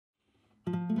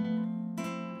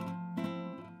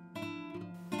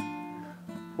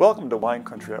Welcome to Wine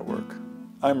Country at Work.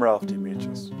 I'm Ralph D.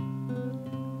 Meaches.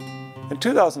 In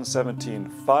 2017,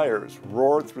 fires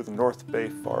roared through the North Bay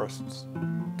forests,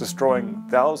 destroying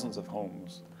thousands of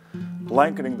homes,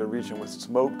 blanketing the region with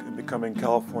smoke and becoming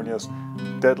California's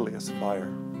deadliest fire.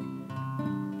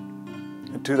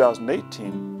 In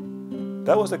 2018,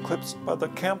 that was eclipsed by the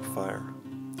Camp Fire,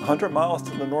 100 miles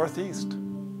to the northeast.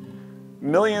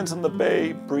 Millions in the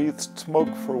Bay breathed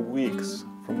smoke for weeks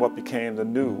from what became the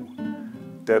new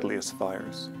deadliest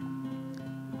fires.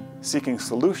 Seeking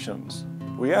solutions,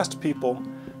 we asked people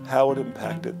how it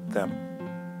impacted them.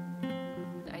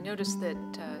 I noticed that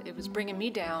it was bringing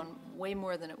me down way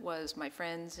more than it was my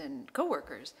friends and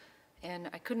coworkers,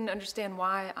 and I couldn't understand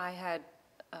why I had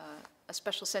a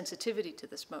special sensitivity to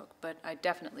the smoke, but I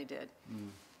definitely did.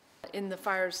 In the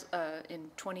fires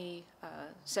in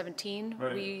 2017,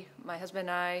 Right. my husband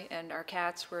and I and our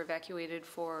cats were evacuated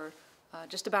for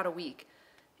just about a week,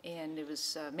 and it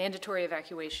was mandatory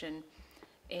evacuation.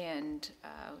 And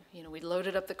we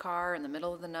loaded up the car in the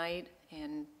middle of the night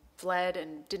and fled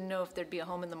and didn't know if there'd be a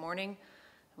home in the morning.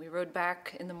 We rode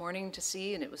back in the morning to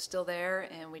see, and it was still there,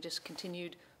 and we just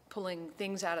continued pulling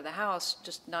things out of the house,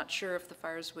 just not sure if the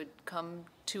fires would come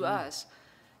to us.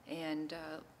 And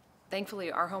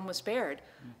thankfully, our home was spared,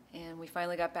 and we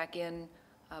finally got back in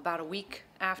about a week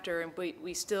after, and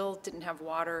we still didn't have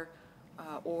water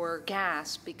or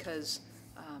gas because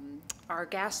our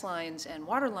gas lines and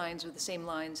water lines were the same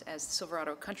lines as the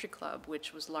Silverado Country Club,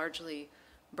 which was largely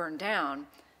burned down.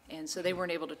 And so they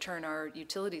weren't able to turn our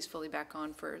utilities fully back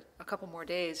on for a couple more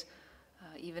days,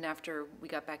 even after we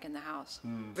got back in the house.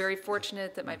 Very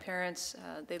fortunate that my parents,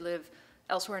 they live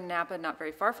elsewhere in Napa, not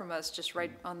very far from us, just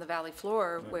right on the valley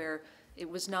floor, where it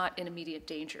was not in immediate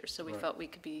danger. So we felt we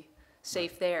could be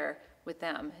safe there with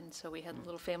them. And so we had a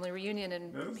little family reunion,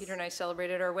 and Peter and I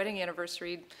celebrated our wedding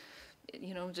anniversary,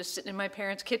 just sitting in my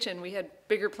parents' kitchen. We had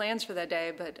bigger plans for that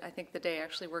day, but I think the day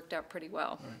actually worked out pretty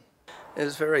well.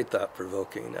 It's very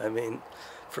thought-provoking. I mean,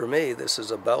 for me, this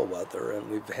is a bellwether, and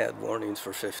we've had warnings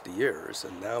for 50 years,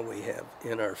 and now we have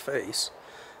in our face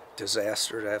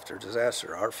disaster after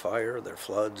disaster. Our fire, their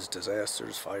floods,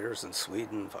 disasters, fires in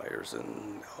Sweden, fires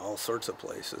in all sorts of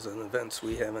places, and events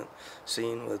we haven't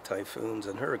seen with typhoons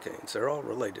and hurricanes. They're all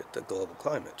related to global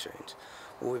climate change.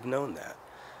 Well, we've known that.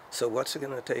 So what's it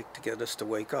going to take to get us to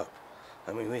wake up?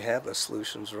 I mean, we have the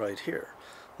solutions right here.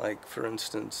 Like, for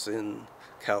instance, in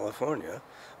California,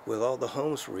 with all the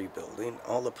homes rebuilding,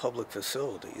 all the public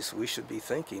facilities, we should be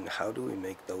thinking, how do we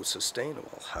make those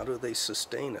sustainable? How do they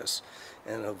sustain us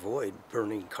and avoid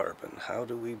burning carbon? How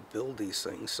do we build these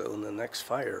things so in the next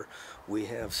fire we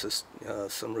have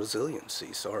some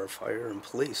resiliency, so our fire and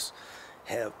police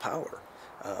have power,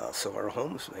 so our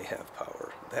homes may have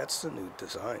power? That's the new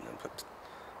design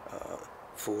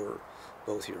for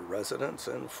both your residents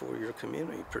and for your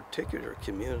community, particular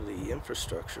community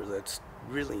infrastructure that's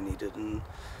really needed in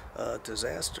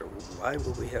disaster. Why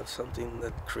would we have something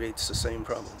that creates the same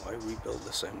problem? Why rebuild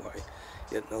the same way?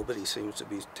 Yet nobody seems to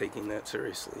be taking that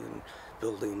seriously and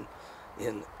building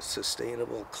in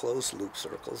sustainable closed-loop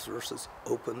circles versus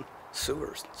open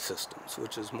sewer systems,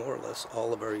 which is more or less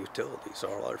all of our utilities,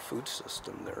 all our food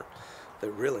system.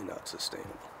 They're really not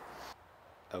sustainable.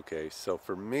 Okay, so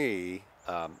for me,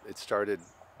 it started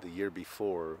the year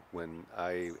before when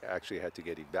I actually had to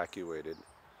get evacuated,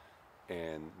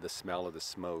 and the smell of the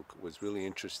smoke was really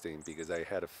interesting because I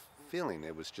had a feeling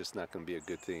it was just not going to be a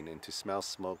good thing. And to smell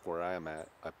smoke where I am at,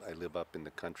 I live up in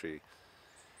the country,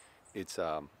 it's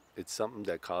something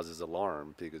that causes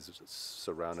alarm because it's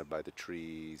surrounded by the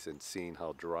trees and seeing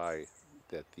how dry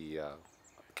that the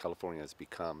California has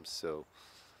become. So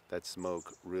that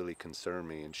smoke really concerned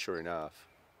me, and sure enough,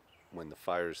 when the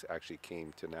fires actually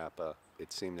came to Napa,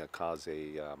 it seemed to cause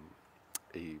a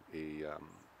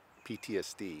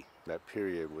PTSD. That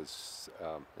period was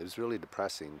it was really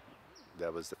depressing.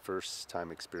 That was the first time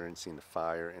experiencing the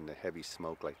fire and the heavy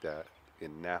smoke like that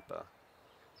in Napa.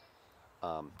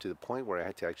 To the point where I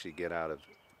had to actually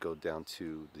go down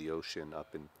to the ocean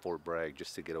up in Fort Bragg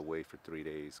just to get away for 3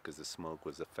 days because the smoke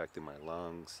was affecting my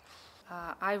lungs.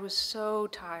 I was so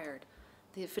tired.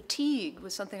 The fatigue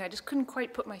was something I just couldn't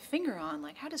quite put my finger on.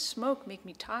 Like, how does smoke make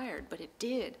me tired? But it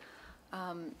did.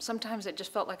 Sometimes it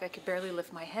just felt like I could barely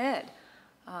lift my head.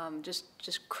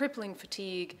 Just crippling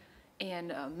fatigue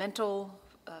and mental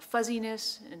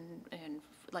fuzziness and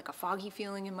like a foggy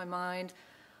feeling in my mind.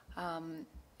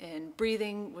 And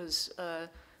breathing was,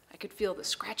 I could feel the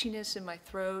scratchiness in my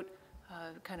throat.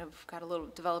 Kind of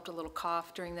developed a little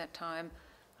cough during that time.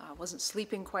 Wasn't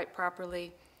sleeping quite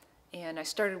properly. And I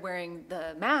started wearing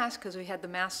the mask because we had the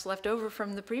masks left over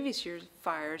from the previous year's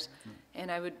fires. And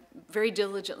I would very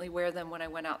diligently wear them when I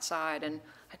went outside. And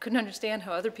I couldn't understand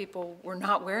how other people were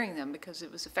not wearing them because it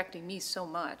was affecting me so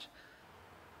much.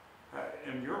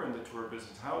 And you're in the tour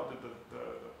business. How did the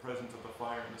presence of the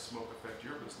fire and the smoke affect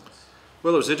your business?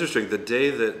 Well, it was interesting. The day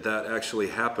that actually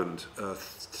happened,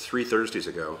 3 Thursdays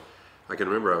ago, I can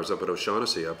remember I was up at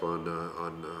O'Shaughnessy up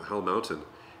on Hell Mountain.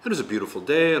 It was a beautiful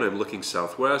day, and I'm looking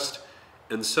southwest,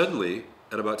 and suddenly,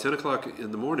 at about 10 o'clock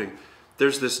in the morning,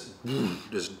 there's this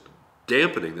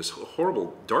dampening, this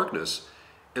horrible darkness,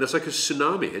 and it's like a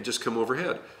tsunami had just come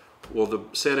overhead. Well, the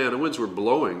Santa Ana winds were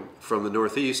blowing from the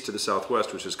northeast to the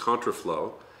southwest, which is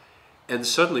contraflow, and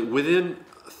suddenly, within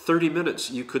 30 minutes,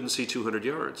 you couldn't see 200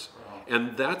 yards.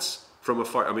 And that's from a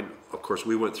fire. I mean, of course,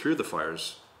 we went through the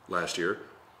fires last year.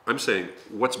 I'm saying,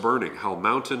 what's burning? Hell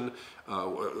Mountain,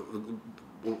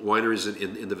 wineries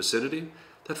in the vicinity.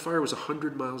 That fire was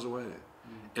 100 miles away.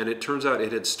 And it turns out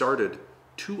it had started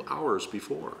 2 hours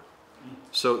before.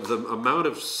 So the amount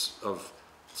of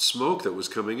smoke that was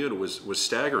coming in was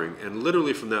staggering. And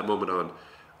literally from that moment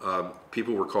on,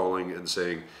 people were calling and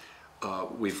saying,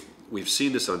 we've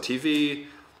seen this on TV.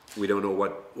 We don't know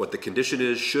what the condition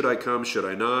is. Should I come? Should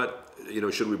I not?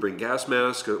 Should we bring gas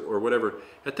masks or whatever?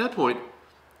 At that point,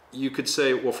 you could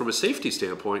say, well, from a safety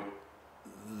standpoint,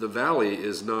 the valley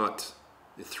is not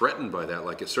threatened by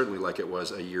that, certainly like it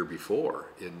was a year before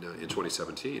in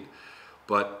 2017.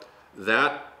 But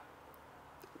that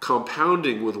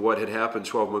compounding with what had happened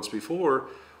 12 months before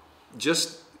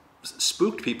just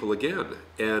spooked people again.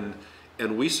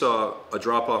 And we saw a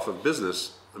drop off of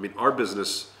business. I mean, our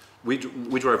business, we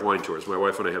drive wine tours. My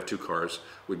wife and I have 2 cars.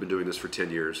 We've been doing this for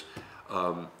 10 years.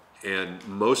 And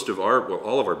most of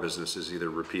all of our business is either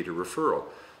repeat or referral.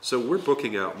 So we're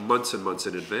booking out months and months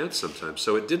in advance sometimes.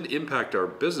 So it didn't impact our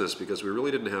business because we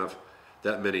really didn't have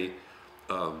that many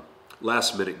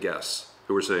last minute guests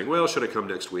who were saying, well, should I come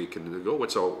next week? And they go,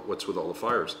 what's with all the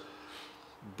fires?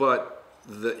 But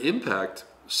the impact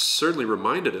certainly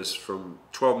reminded us from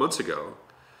 12 months ago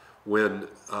when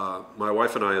my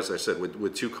wife and I, as I said,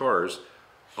 with 2 cars,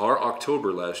 our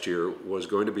October last year was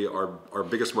going to be our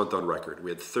biggest month on record. We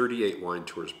had 38 wine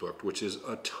tours booked, which is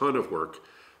a ton of work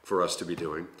for us to be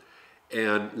doing.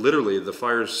 And literally, the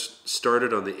fires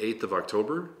started on the 8th of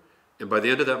October, and by the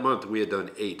end of that month, we had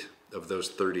done 8 of those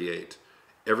 38.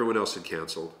 Everyone else had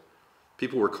canceled.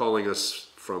 People were calling us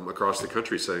from across the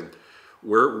country saying,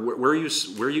 where are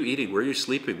you eating? Where are you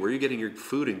sleeping? Where are you getting your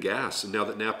food and gas? And now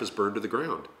that Napa's burned to the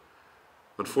ground.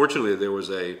 Unfortunately, there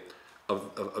was a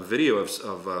video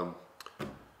of a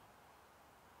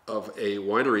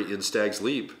winery in Stag's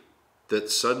Leap that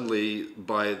suddenly,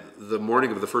 by the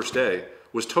morning of the first day,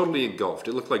 was totally engulfed.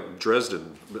 It looked like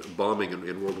Dresden bombing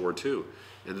in World War II.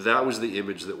 And that was the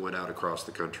image that went out across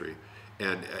the country.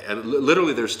 And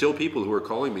literally, there's still people who are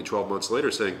calling me 12 months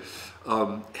later saying,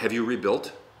 have you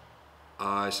rebuilt?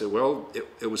 I said, well,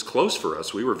 it was close for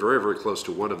us. We were very, very close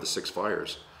to one of the 6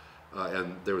 fires.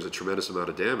 And there was a tremendous amount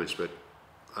of damage. But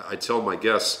I tell my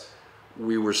guests,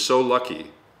 we were so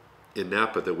lucky in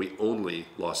Napa that we only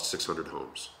lost 600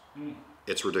 homes.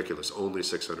 It's ridiculous, only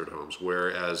 600 homes.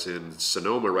 Whereas in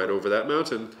Sonoma, right over that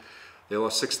mountain, they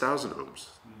lost 6,000 homes.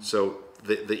 So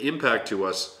the impact to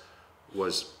us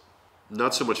was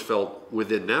not so much felt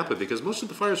within Napa because most of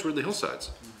the fires were in the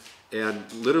hillsides. And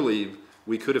literally,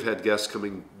 we could have had guests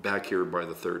coming back here by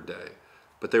the 3rd day.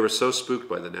 But they were so spooked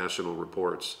by the national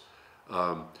reports.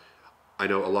 I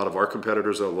know a lot of our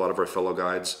competitors, a lot of our fellow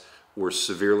guides were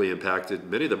severely impacted.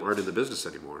 Many of them aren't in the business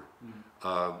anymore.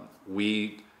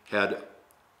 We had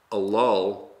a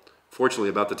lull, fortunately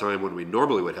about the time when we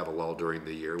normally would have a lull during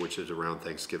the year, which is around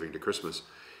Thanksgiving to Christmas.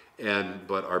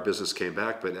 But our business came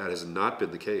back, but that has not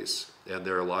been the case. And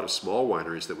there are a lot of small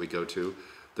wineries that we go to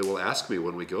that will ask me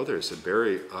when we go there, said,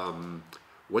 Barry,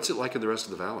 what's it like in the rest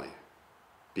of the valley?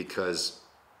 Because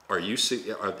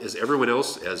is everyone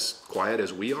else as quiet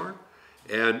as we are?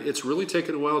 And it's really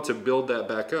taken a while to build that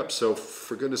back up. So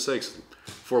for goodness sakes,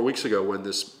 4 weeks ago when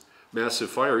this massive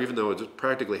fire, even though it's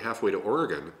practically halfway to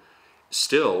Oregon,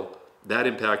 still that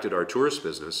impacted our tourist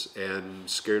business and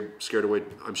scared away,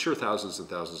 I'm sure, thousands and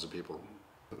thousands of people.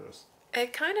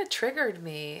 It kind of triggered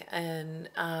me, and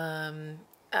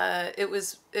it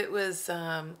was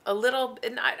a little,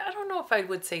 and I don't know if I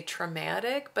would say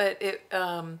traumatic, but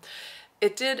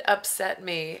it did upset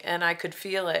me, and I could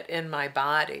feel it in my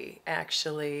body,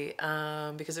 actually,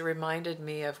 because it reminded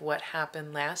me of what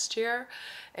happened last year.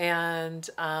 And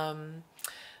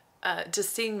just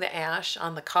seeing the ash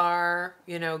on the car,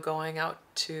 going out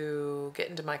to get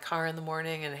into my car in the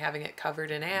morning and having it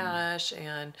covered in ash,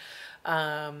 and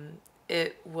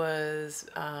it was,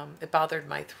 it bothered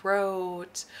my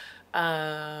throat.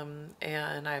 And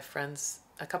I have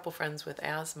a couple friends with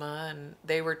asthma, and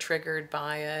they were triggered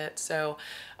by it. So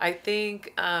I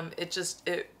think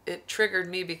it triggered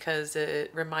me because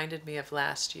it reminded me of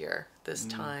last year, this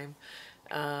time.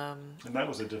 And that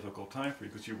was a difficult time for you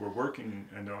because you were working,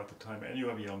 I know, at the time, and you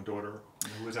have a young daughter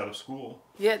who was out of school.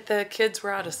 Yeah, the kids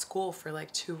were out of school for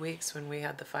like 2 weeks when we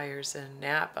had the fires in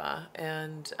Napa.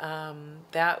 And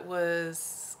that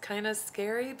was kind of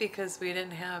scary because we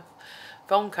didn't have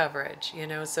phone coverage,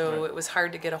 so it was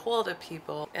hard to get a hold of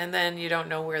people. And then you don't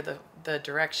know where the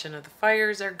direction of the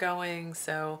fires are going.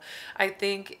 So I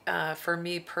think for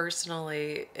me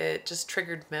personally, it just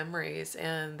triggered memories,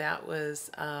 and that was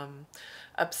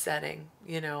upsetting,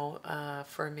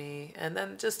 for me. And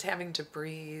then just having to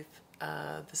breathe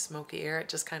the smoky air, it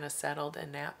just kind of settled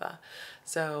in Napa.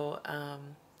 So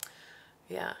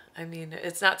yeah, I mean,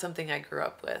 it's not something I grew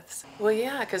up with. Well,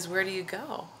 yeah, because where do you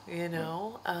go,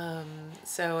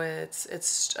 So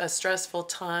it's a stressful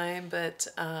time, but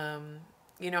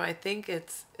I think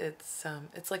it's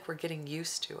like we're getting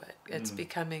used to it. It's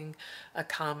becoming a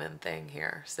common thing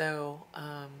here. So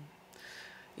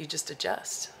you just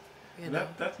adjust.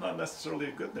 That's not necessarily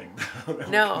a good thing.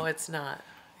 No, it's not.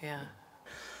 Yeah.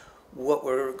 What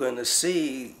we're going to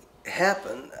see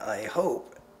happen, I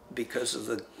hope, because of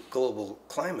the global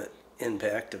climate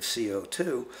impact of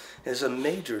CO2, is a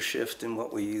major shift in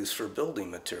what we use for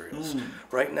building materials.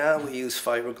 Right now we use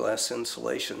fiberglass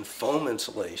insulation, foam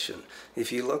insulation.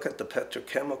 If you look at the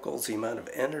petrochemicals, the amount of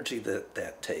energy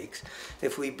that takes,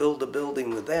 if we build a building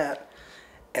with that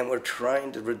and we're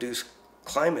trying to reduce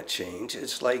climate change,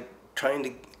 it's like trying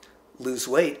to lose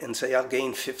weight and say, I'll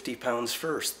gain 50 pounds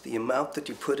first. The amount that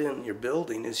you put in your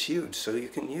building is huge. So you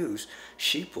can use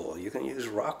sheep wool, you can use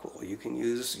rock wool, you can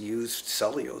use used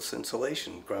cellulose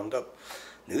insulation, ground up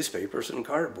newspapers and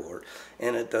cardboard,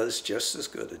 and it does just as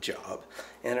good a job,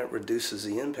 and it reduces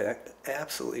the impact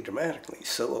absolutely dramatically.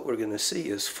 So what we're going to see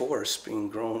is forests being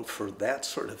grown for that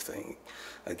sort of thing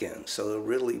again. So it'll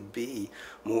really be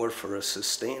more for a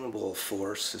sustainable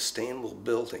forest, sustainable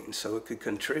building, so it could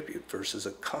contribute versus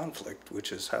a conflict,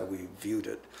 which is how we viewed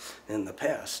it in the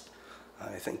past.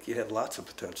 I think you have lots of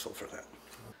potential for that.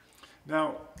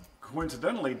 Now,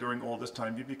 coincidentally, during all this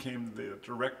time, you became the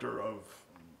director of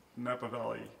Napa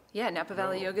Valley. Yeah, Napa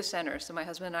Valley Yoga Center. So my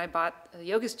husband and I bought a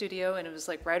yoga studio, and it was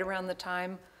like right around the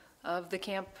time of the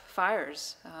camp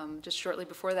fires. Just shortly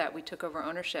before that, we took over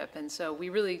ownership, and so we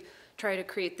really try to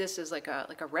create this as like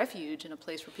a refuge and a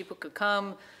place where people could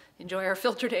come, enjoy our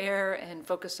filtered air, and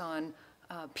focus on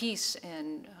peace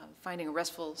and finding a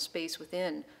restful space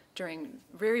within during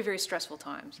very, very stressful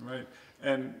times. Right,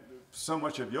 and so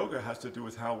much of yoga has to do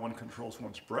with how one controls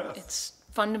one's breath. It's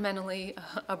fundamentally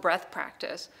a breath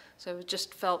practice. So it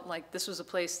just felt like this was a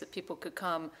place that people could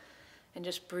come and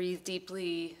just breathe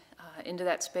deeply into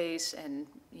that space, and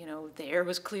the air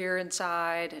was clear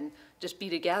inside, and just be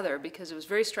together, because it was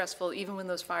very stressful even when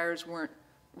those fires weren't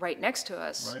right next to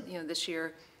us. Right. This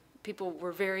year people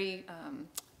were very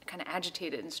kind of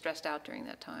agitated and stressed out during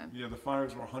that time. Yeah, the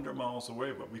fires were 100 miles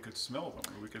away, but we could smell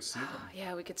them, we could see them.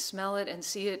 Yeah, we could smell it and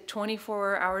see it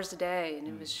 24 hours a day, and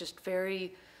it was just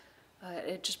very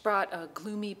it just brought a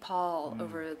gloomy pall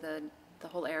over the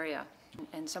whole area.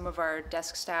 And some of our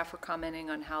desk staff were commenting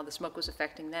on how the smoke was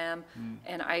affecting them.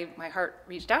 And my heart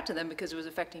reached out to them because it was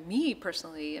affecting me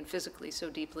personally and physically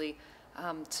so deeply.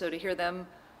 So to hear them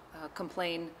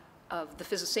complain of the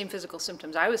same physical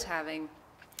symptoms I was having,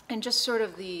 and just sort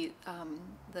of the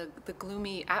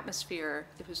gloomy atmosphere,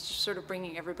 it was just sort of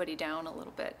bringing everybody down a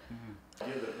little bit.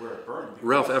 Where it burned.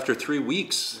 Ralph, after 3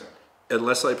 weeks,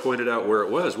 unless I pointed out where it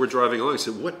was, we're driving along. I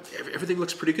said, "What? Everything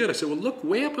looks pretty good." I said, "Well, look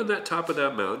way up on that top of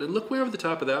that mountain, and look way over the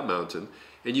top of that mountain,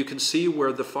 and you can see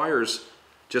where the fires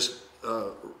just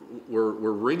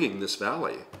were ringing this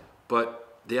valley.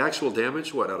 But the actual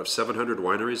damage, what, out of 700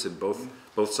 wineries in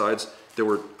both sides, there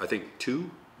were, I think,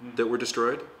 2 that were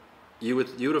destroyed. You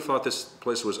would have thought this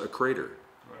place was a crater,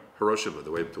 Hiroshima,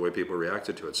 the way people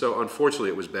reacted to it. So unfortunately,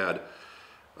 it was bad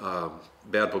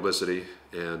publicity.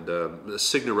 And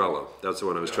Signorello, that's the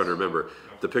one I was trying to remember.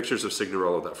 The pictures of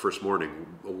Signorello that first morning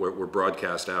were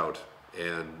broadcast out,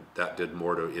 and that did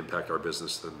more to impact our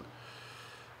business than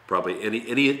probably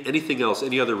anything else,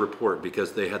 any other report,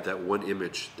 because they had that one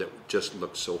image that just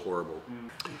looked so horrible.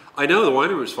 I know the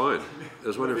winery was fine.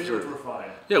 The vineyards were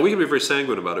fine. Yeah, we can be very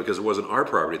sanguine about it because it wasn't our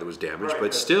property that was damaged,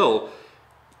 but still,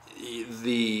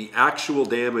 the actual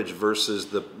damage versus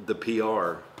the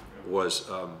PR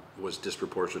was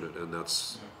disproportionate, and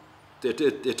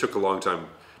it took a long time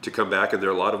to come back. And there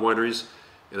are a lot of wineries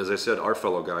And as I said, our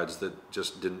fellow guides that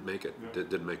just didn't make it,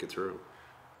 didn't make it through.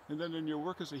 And then in your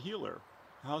work as a healer,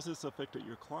 how's this affected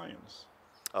your clients?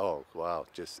 Oh, wow.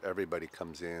 Just everybody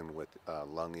comes in with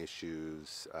lung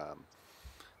issues,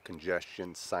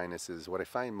 congestion, sinuses. What I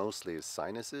find mostly is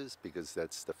sinuses because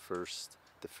that's the first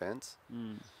defense.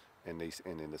 And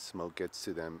then the smoke gets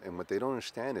to them. And what they don't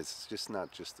understand is it's just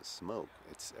not just the smoke.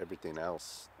 It's everything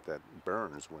else that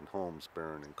burns when homes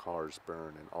burn and cars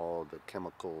burn and all the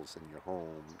chemicals in your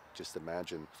home. Just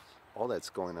imagine all that's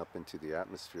going up into the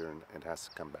atmosphere and it has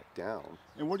to come back down.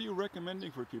 And what are you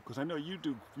recommending for people? Because I know you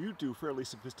do fairly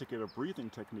sophisticated breathing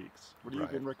techniques. What have you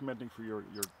been recommending for your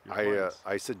clients?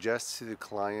 I suggest to the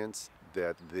clients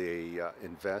that they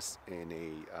invest in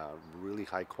a really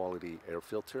high quality air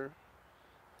filter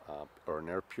or an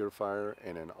air purifier,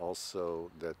 and then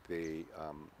also that they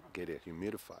get a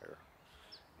humidifier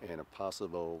and a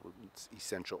possible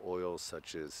essential oils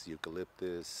such as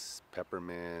eucalyptus,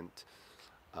 peppermint,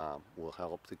 will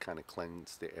help to kind of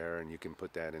cleanse the air, and you can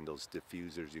put that in those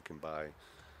diffusers you can buy.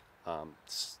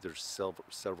 There's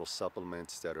several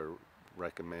supplements that are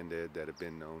recommended that have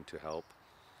been known to help.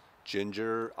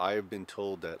 Ginger, I've been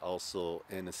told that also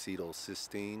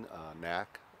N-acetylcysteine,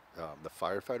 NAC, the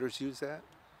firefighters use that,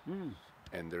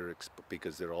 and they're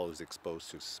because they're always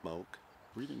exposed to smoke.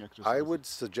 Breathing exercises. I would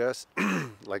suggest,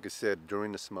 like I said,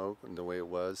 during the smoke and the way it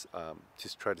was,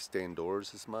 just try to stay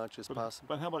indoors as much as possible.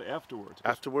 But how about afterwards?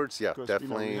 Afterwards, yeah,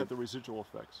 definitely. You have the residual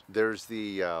effects. There's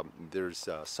the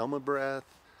Soma breath.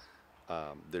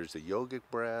 There's the yogic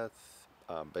breath.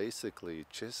 Basically,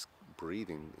 just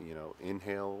breathing.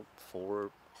 Inhale 4,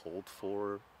 hold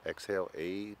 4, exhale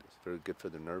 8. It's very good for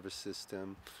the nervous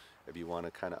system. If you want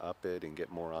to kind of up it and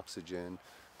get more oxygen,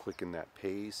 quicken that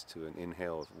pace to an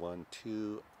inhale of 1,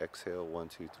 2, exhale 1,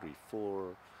 2, 3,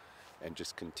 4, and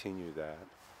just continue that.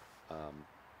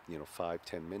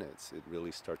 5-10 minutes. It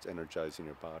really starts energizing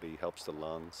your body, helps the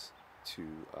lungs to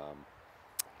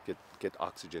get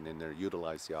oxygen in there,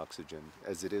 utilize the oxygen.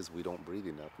 As it is, we don't breathe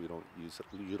enough. We don't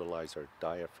utilize our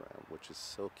diaphragm, which is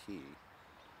so key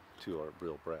to our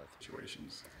real breath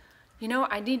situations.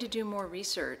 I need to do more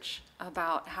research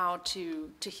about how to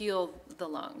heal the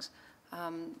lungs.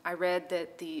 I read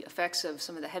that the effects of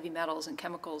some of the heavy metals and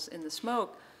chemicals in the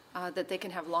smoke, that they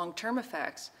can have long-term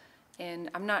effects.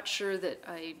 And I'm not sure that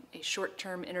a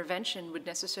short-term intervention would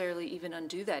necessarily even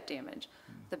undo that damage.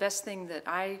 The best thing that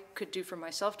I could do for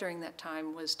myself during that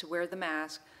time was to wear the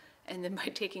mask, and then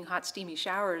by taking hot, steamy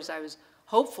showers, I was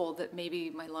hopeful that maybe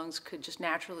my lungs could just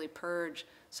naturally purge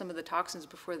some of the toxins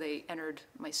before they entered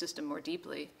my system more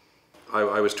deeply.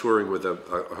 I was touring with a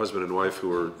husband and wife who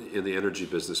were in the energy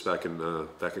business back in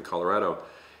Colorado,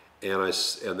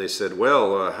 and they said,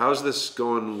 "Well, how's this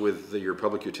going with your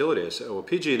public utility?" I said, "Well,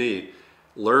 PG&E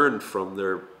learned from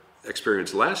their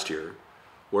experience last year,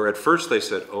 where at first they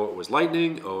said, oh, it was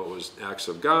lightning, oh, it was acts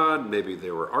of God, maybe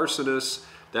they were arsonists."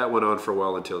 That went on for a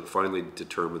while until it finally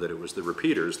determined that it was the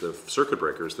repeaters, the circuit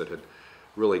breakers, that had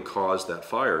really caused that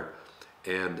fire.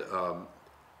 And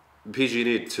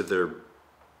PG&E, to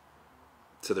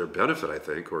their benefit, I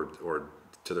think, or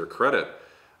to their credit,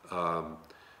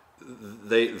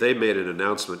 they made an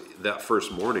announcement that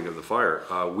first morning of the fire.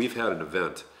 We've had an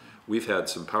event. We've had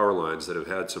some power lines that have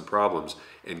had some problems,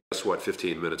 and guess what?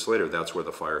 15 minutes later, that's where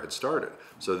the fire had started.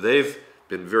 So they've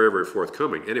been very, very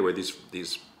forthcoming. Anyway,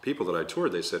 these people that I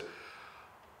toured, they said,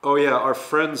 "Oh yeah, our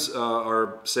friends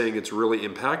are saying it's really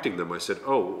impacting them." I said,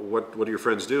 "Oh, what do your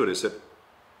friends do?" And they said,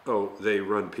 "Oh, they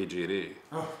run PG&E."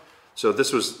 Oh. So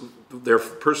this was their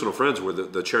personal friends were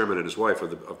the chairman and his wife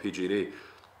of PG&E.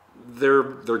 They're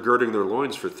girding their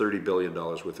loins for $30 billion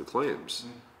worth of claims,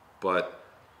 but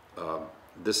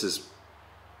this is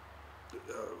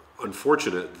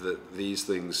unfortunate that these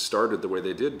things started the way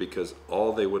they did, because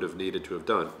all they would have needed to have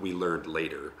done, we learned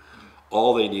later,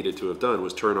 all they needed to have done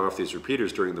was turn off these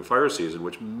repeaters during the fire season,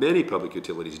 which many public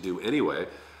utilities do anyway.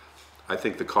 I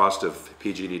think the cost of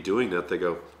PG&E doing that, they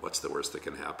go, what's the worst that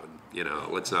can happen?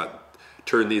 Let's not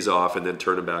turn these off and then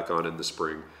turn them back on in the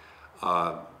spring.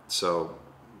 So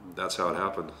that's how it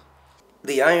happened.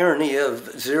 The irony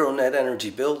of zero net energy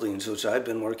buildings, which I've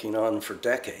been working on for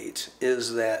decades,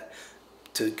 is that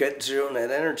to get zero net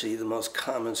energy, the most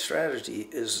common strategy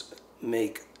is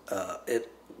make it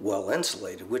well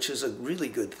insulated, which is a really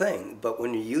good thing. But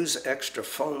when you use extra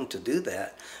foam to do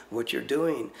that, what you're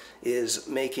doing is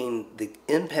making the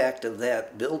impact of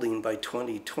that building by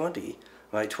 2020,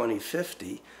 by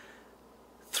 2050,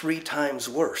 3 times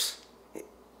worse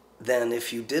than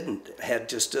if you had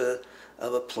just a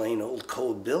plain old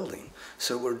cold building.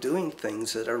 So we're doing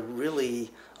things that are really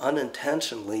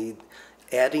unintentionally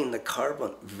adding the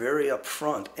carbon very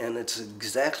upfront, and it's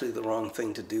exactly the wrong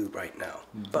thing to do right now.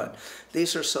 But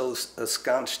these are so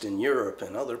ensconced in Europe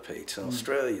and other places, in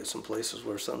Australia, some places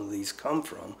where some of these come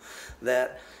from,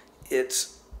 that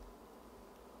it's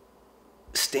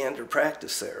standard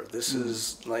practice there. This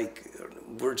is like,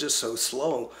 we're just so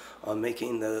slow on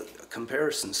making the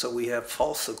comparison. So we have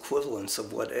false equivalence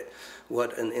of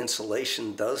what an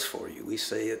insulation does for you. We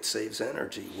say it saves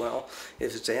energy. Well,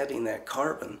 if it's adding that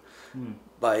carbon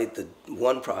by the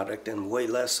one product and way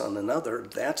less on another,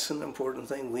 that's an important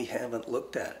thing we haven't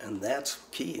looked at, and that's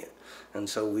key. And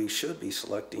so we should be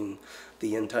selecting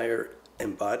the entire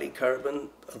embodied carbon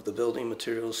of the building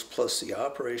materials plus the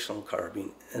operational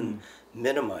carbon and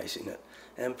minimizing it,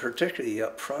 and particularly the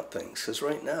upfront things, because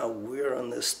right now we're on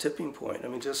this tipping point. I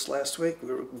mean, just last week we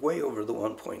were way over the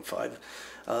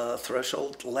 1.5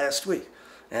 threshold last week,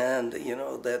 and you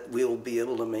know that we'll be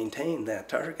able to maintain that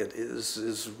target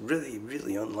is really,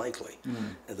 really unlikely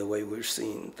the way we're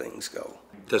seeing things go.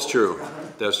 That's true.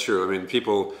 That's true. I mean,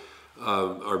 people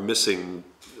are missing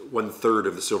 1/3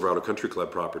 of the Silverado Country Club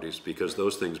properties because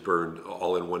those things burned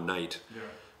all in one night. Yeah.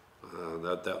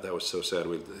 That was so sad.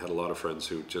 We had a lot of friends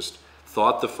who just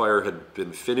thought the fire had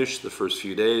been finished the first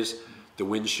few days. The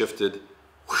wind shifted,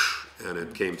 whoosh, and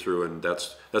it came through, and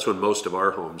that's when most of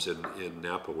our homes in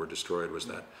Napa were destroyed. Was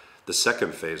that the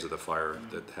second phase of the fire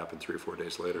that happened 3 or 4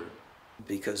 days later?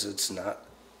 Because it's not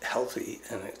healthy,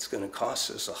 and it's going to cost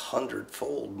us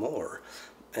 100-fold more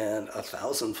and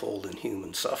 1,000-fold in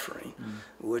human suffering,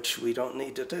 which we don't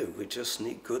need to do. We just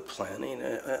need good planning,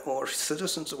 or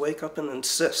citizens to wake up and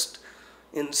insist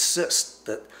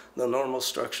that the normal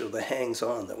structure that hangs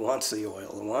on, that wants the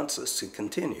oil, and wants us to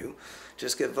continue,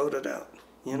 just get voted out.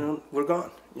 You know, we're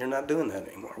gone. You're not doing that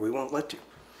anymore. We won't let you.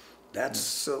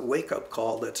 That's a wake-up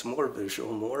call that's more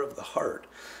visual, more of the heart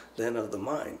than of the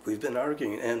mind. We've been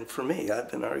arguing, and for me, I've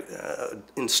been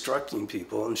instructing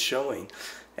people and showing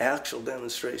actual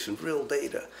demonstration, real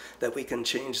data that we can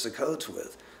change the codes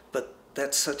with. But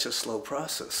that's such a slow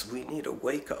process. We need a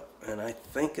wake-up, and I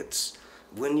think it's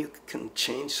when you can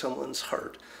change someone's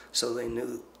heart so they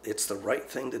knew it's the right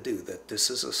thing to do, that this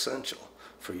is essential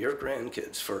for your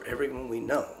grandkids, for everyone we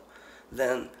know,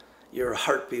 then you're a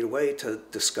heartbeat away to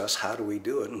discuss how do we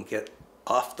do it and get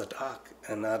off the dock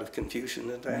and out of confusion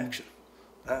into action.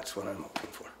 That's what I'm hoping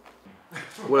for.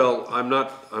 Well, I'm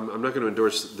not going to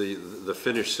endorse the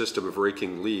Finnish system of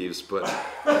raking leaves, but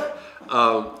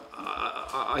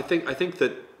I think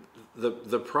that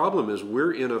the problem is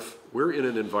we're in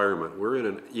an environment, we're in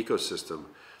an ecosystem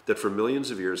that for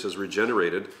millions of years has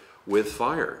regenerated with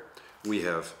fire. We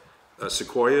have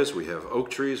sequoias, we have oak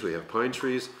trees, we have pine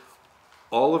trees.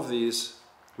 All of these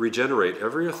regenerate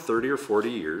every 30 or 40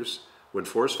 years when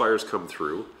forest fires come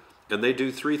through, and they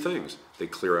do 3 things. They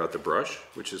clear out the brush,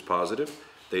 which is positive.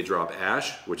 They drop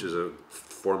ash, which is a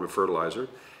form of fertilizer.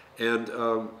 And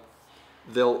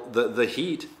the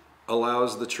heat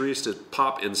allows the trees to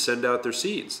pop and send out their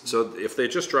seeds. So if they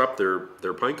just dropped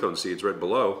their pine cone seeds right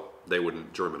below, they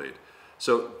wouldn't germinate.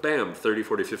 So bam, 30,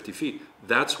 40, 50 feet.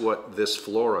 That's what this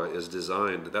flora is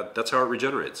designed. That's how it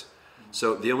regenerates.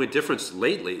 So the only difference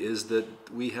lately is that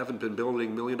we haven't been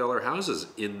building $1 million houses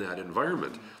in that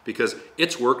environment because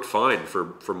it's worked fine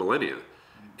for millennia,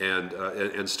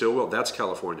 and still will. That's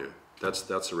California. That's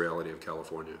the reality of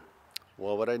California.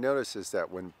 Well, what I notice is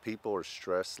that when people are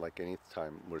stressed, like any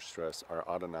time we're stressed, our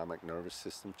autonomic nervous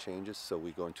system changes, so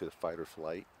we go into the fight or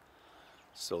flight.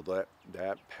 So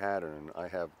that pattern, I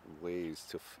have ways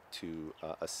to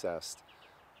assess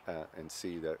and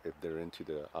see that if they're into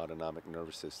the autonomic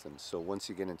nervous system. So once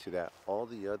you get into that, all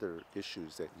the other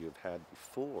issues that you've had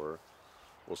before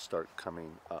will start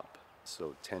coming up.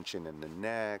 So tension in the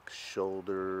neck,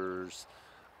 shoulders,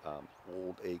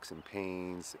 old aches and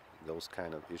pains, those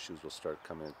kind of issues will start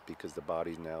coming because the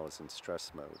body now is in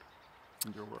stress mode.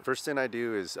 First thing I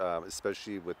do is,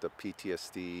 especially with the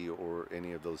PTSD or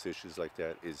any of those issues like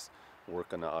that, is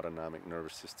work on the autonomic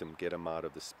nervous system, get them out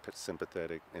of the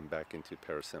sympathetic and back into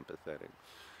parasympathetic.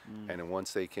 And then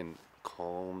once they can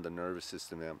calm the nervous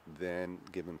system down, then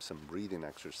give them some breathing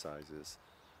exercises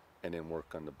and then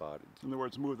work on the body. In other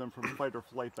words, move them from fight or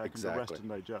flight back into rest and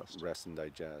digest. Rest and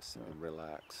digest and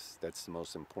relax. That's the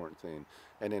most important thing.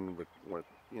 And then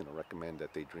recommend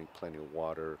that they drink plenty of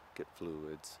water, get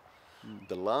fluids.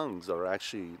 The lungs are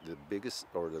actually the biggest,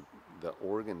 or the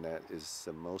organ that is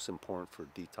the most important for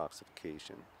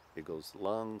detoxification. It goes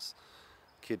lungs,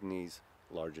 kidneys,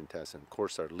 large intestine, of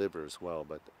course our liver as well,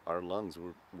 but our lungs,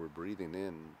 we're breathing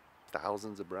in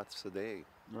thousands of breaths a day.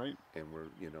 Right. And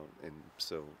and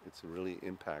so it really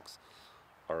impacts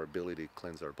our ability to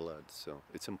cleanse our blood. So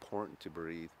it's important to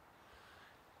breathe.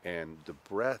 And the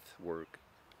breath work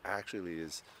actually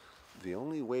is the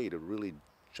only way to really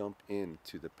jump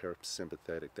into the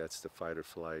parasympathetic. That's the fight or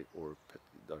flight or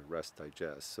the rest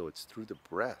digest. So it's through the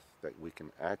breath that we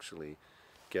can actually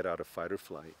get out of fight or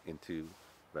flight into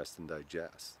rest and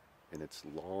digest. And it's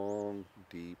long,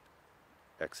 deep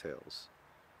exhales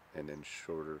and then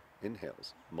shorter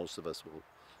inhales. Most of us will,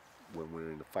 when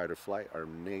we're in the fight or flight, our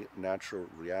natural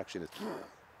reaction is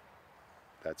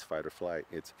that's fight or flight.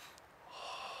 It's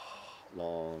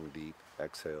long, deep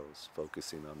exhales,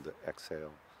 focusing on the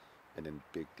exhale, and then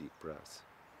big, deep breaths.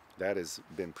 That has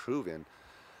been proven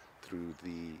through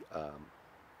the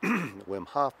Wim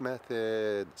Hof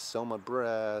method, Soma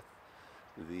breath,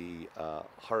 the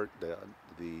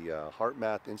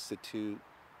HeartMath Institute.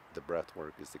 The breath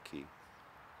work is the key.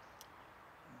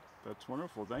 That's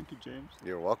wonderful. Thank you, James.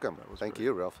 You're welcome. Thank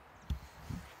you, Ralph.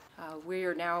 We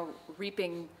are now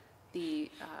reaping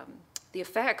the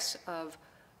effects of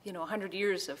 100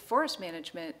 years of forest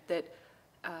management. That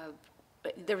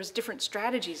there was different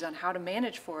strategies on how to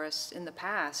manage forests in the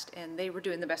past, and they were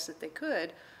doing the best that they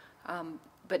could.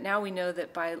 But now we know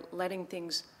that by letting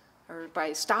things, or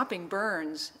by stopping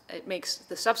burns, it makes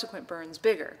the subsequent burns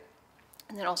bigger.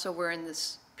 And then also we're in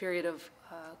this period of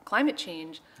climate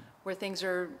change where things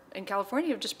are, in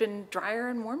California, have just been drier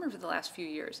and warmer for the last few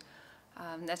years.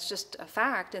 That's just a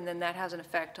fact, and then that has an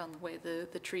effect on the way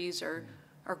the trees are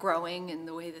growing and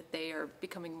the way that they are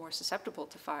becoming more susceptible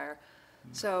to fire.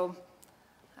 So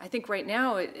I think right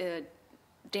now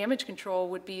damage control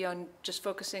would be on just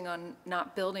focusing on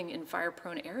not building in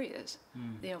fire-prone areas.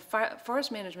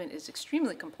 Forest management is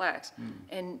extremely complex,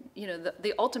 and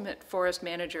the ultimate forest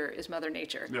manager is Mother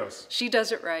Nature. Yes. She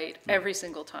does it right every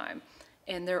single time,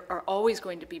 and there are always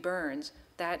going to be burns.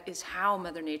 That is how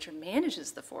Mother Nature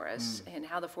manages the forests, and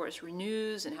how the forest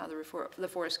renews, and how the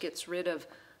forest gets rid of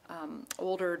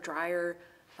older, drier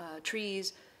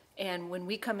trees. And when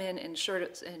we come in and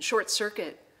short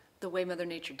circuit the way Mother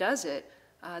Nature does it,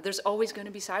 there's always going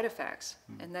to be side effects,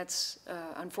 and that's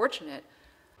unfortunate.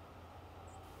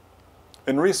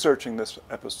 In researching this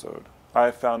episode, I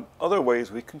have found other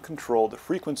ways we can control the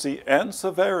frequency and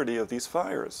severity of these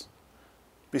fires,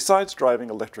 besides driving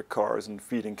electric cars and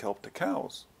feeding kelp to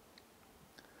cows.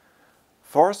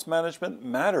 Forest management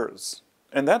matters,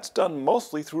 and that's done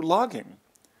mostly through logging,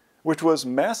 which was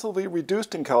massively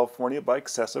reduced in California by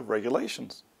excessive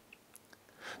regulations.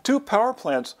 2 power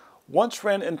plants once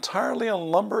ran entirely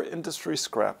on lumber industry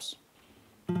scraps.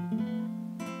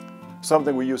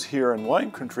 Something we use here in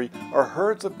wine country are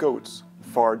herds of goats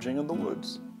foraging in the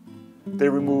woods. They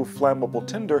remove flammable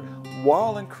tinder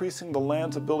while increasing the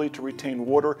land's ability to retain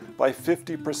water by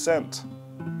 50%.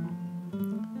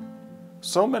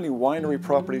 So many winery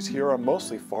properties here are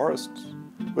mostly forests,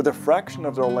 with a fraction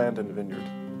of their land in vineyard.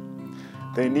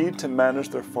 They need to manage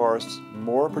their forests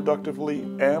more productively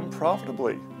and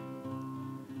profitably.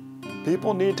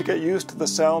 People need to get used to the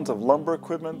sounds of lumber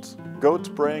equipment, goat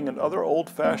spraying, and other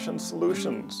old-fashioned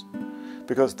solutions,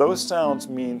 because those sounds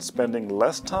mean spending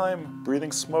less time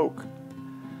breathing smoke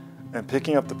and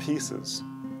picking up the pieces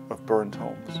of burned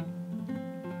homes.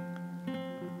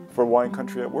 For Wine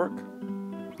Country at Work,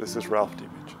 this is Ralph D.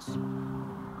 Meaches.